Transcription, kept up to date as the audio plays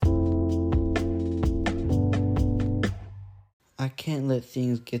I can't let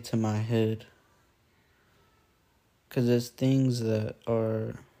things get to my head. Because there's things that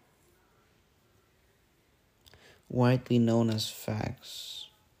are widely known as facts.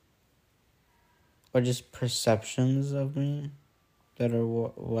 Or just perceptions of me that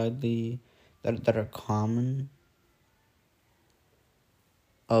are that are common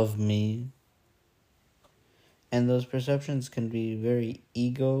of me. And those perceptions can be very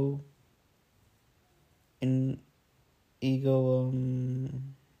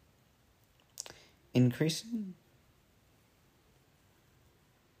increasing.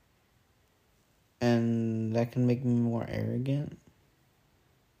 And that can make me more arrogant.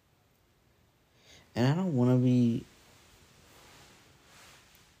 And I don't want to be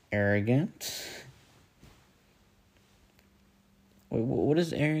arrogant. Wait, what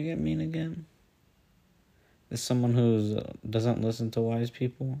does arrogant mean again? Is someone who doesn't listen to wise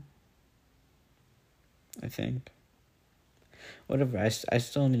people? I think. Whatever. I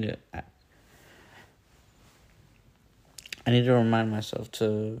still need to. I need to remind myself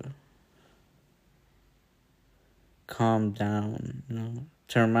to calm down.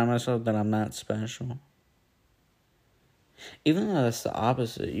 To remind myself that I'm not special. Even though that's the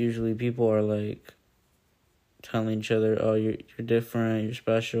opposite. Usually, people are like telling each other, "Oh, you're different. You're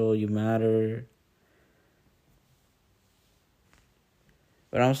special. You matter."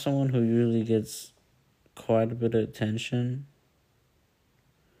 But I'm someone who usually gets quite a bit of attention,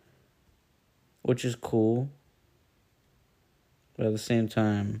 which is cool. But at the same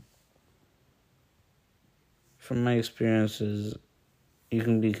time, from my experiences, you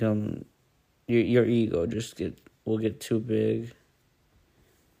can become your ego will get too big,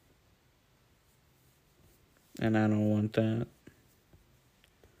 and I don't want that.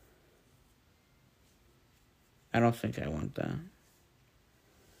 I don't think I want that.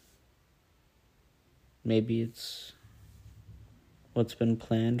 Maybe it's what's been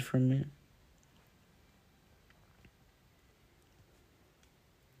planned for me.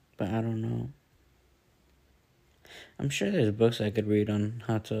 But I don't know. I'm sure there's books I could read on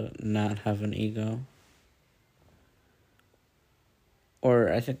how to not have an ego.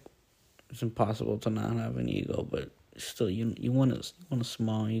 Or I think it's impossible to not have an ego, but still, you want a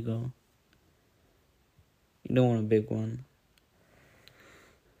small ego. You don't want a big one.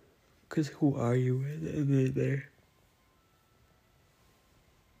 Because who are you at the end of the day?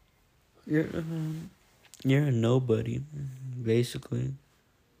 You're a nobody, basically.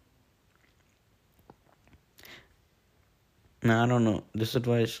 Now, I don't know. This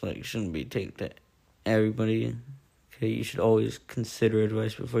advice shouldn't be taken to everybody. Okay, you should always consider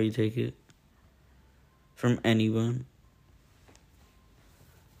advice before you take it from anyone.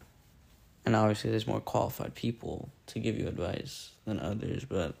 And obviously, there's more qualified people to give you advice than others,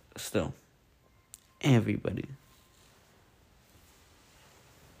 but still, everybody.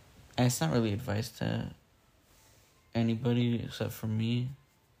 And it's not really advice to anybody except for me.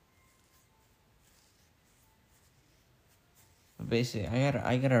 But basically,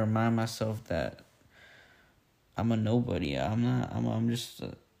 I gotta remind myself that I'm a nobody. I'm just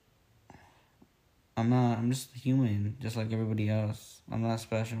a human, just like everybody else. I'm not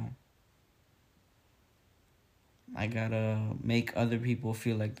special. I gotta make other people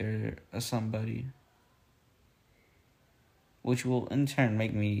feel like they're a somebody, which will in turn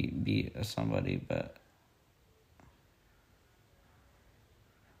make me be a somebody, but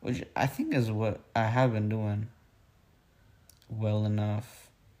which I think is what I have been doing well enough.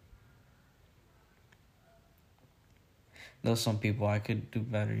 Though some people I could do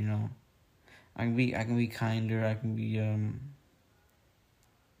better, I can be kinder, I can be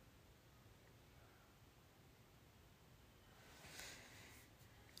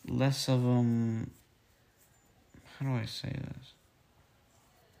less of how do I say this?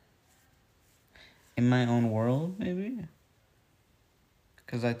 In my own world, maybe?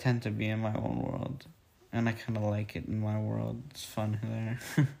 Because I tend to be in my own world. And I kind of like it in my world. It's fun there.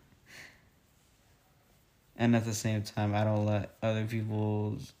 And at the same time, I don't let other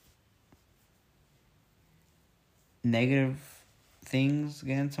people's negative things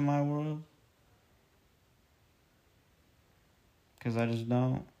get into my world. Because I just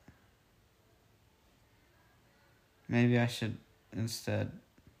don't. Maybe I should instead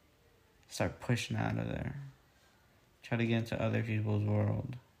start pushing out of there. Try to get into other people's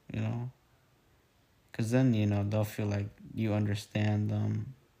world, Because then, they'll feel like you understand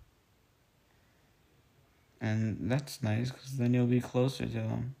them. And that's nice, because then you'll be closer to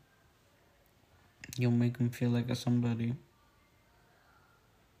them. You'll make them feel like a somebody.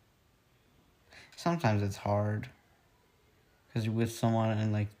 Sometimes it's hard. Because you're with someone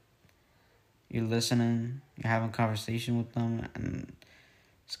and, you're listening, you're having conversation with them, and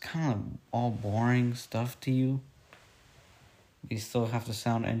it's kind of all boring stuff to you. You still have to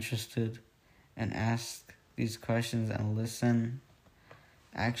sound interested and ask these questions and listen.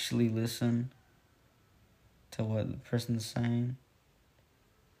 Actually listen to what the person's saying.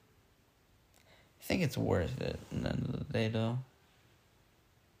 I think it's worth it at the end of the day, though.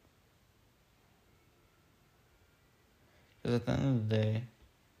 Because at the end of the day,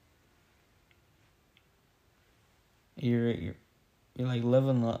 you're like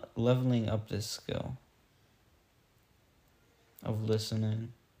leveling up this skill of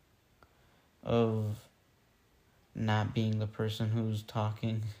listening, of not being the person who's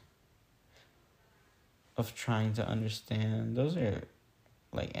talking, of trying to understand. Those are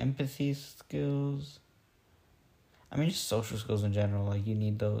like empathy skills. I mean, just social skills in general. Like, you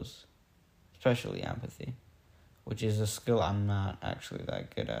need those, especially empathy, which is a skill I'm not actually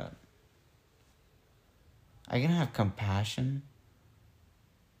that good at. I can have compassion.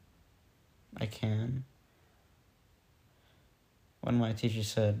 I can. One of my teachers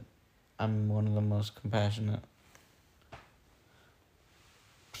said I'm one of the most compassionate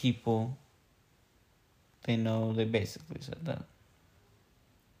people they know. They basically said that.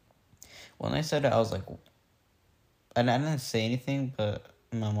 When I said it, I was like, and I didn't say anything, but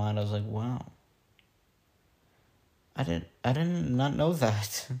in my mind I was like, wow. I didn't not know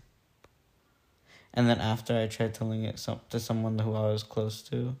that. And then after I tried telling it to someone who I was close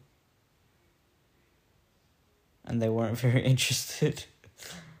to, and they weren't very interested.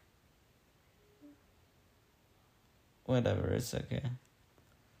 Whatever, it's okay.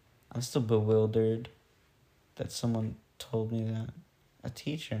 I'm still bewildered that someone told me that. A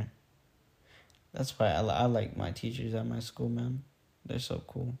teacher. That's why I like my teachers at my school, man. They're so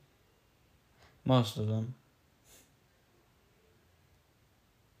cool. Most of them.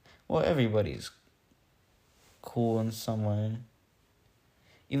 Well, everybody's cool in some way.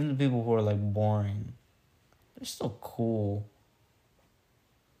 Even the people who are like boring, they're still cool.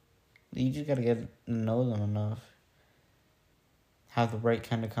 You just gotta get to know them enough. Have the right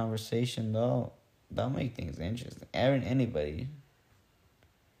kind of conversation, though. That'll make things interesting. Anybody.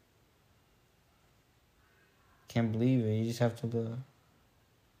 Can't believe it. You just have to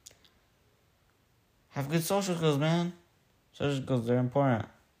have good social skills, man. Social skills, they're important.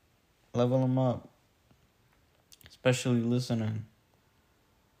 Level them up. Especially listening.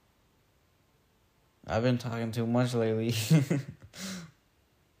 I've been talking too much lately.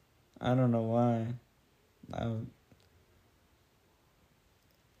 I don't know why.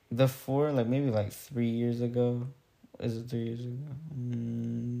 Maybe 3 years ago. Is it 3 years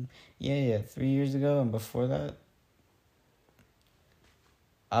ago? Yeah, 3 years ago. And before that,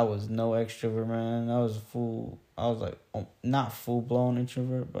 I was no extrovert, man. I was not full-blown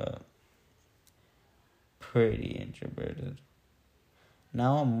introvert, but pretty introverted.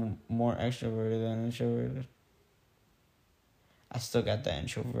 Now I'm more extroverted than introverted. I still got that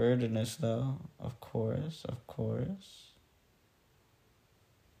introvertedness, though. Of course.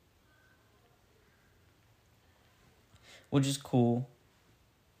 Which is cool.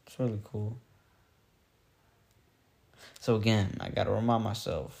 It's really cool. So again, I gotta remind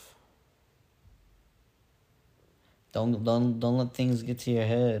myself. Don't let things get to your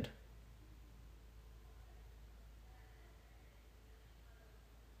head.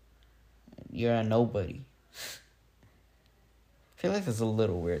 You're a nobody. I feel like that's a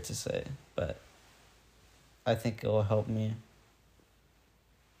little weird to say, but I think it will help me.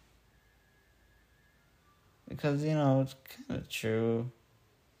 Because, it's kind of true.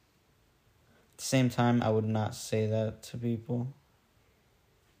 At the same time, I would not say that to people.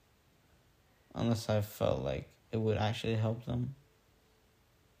 Unless I felt like it would actually help them.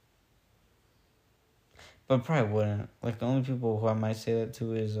 But probably wouldn't. Like, the only people who I might say that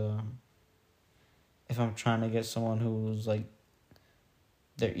to is if I'm trying to get someone who's like,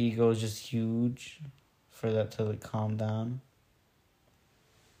 their ego is just huge, for that to calm down.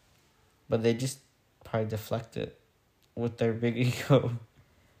 But they just probably deflect it with their big ego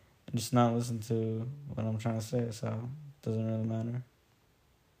and just not listen to what I'm trying to say, so it doesn't really matter.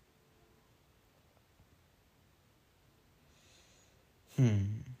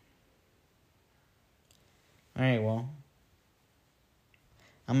 Alright, well,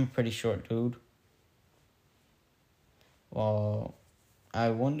 I'm a pretty short dude. Well,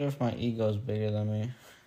 I wonder if my ego is bigger than me.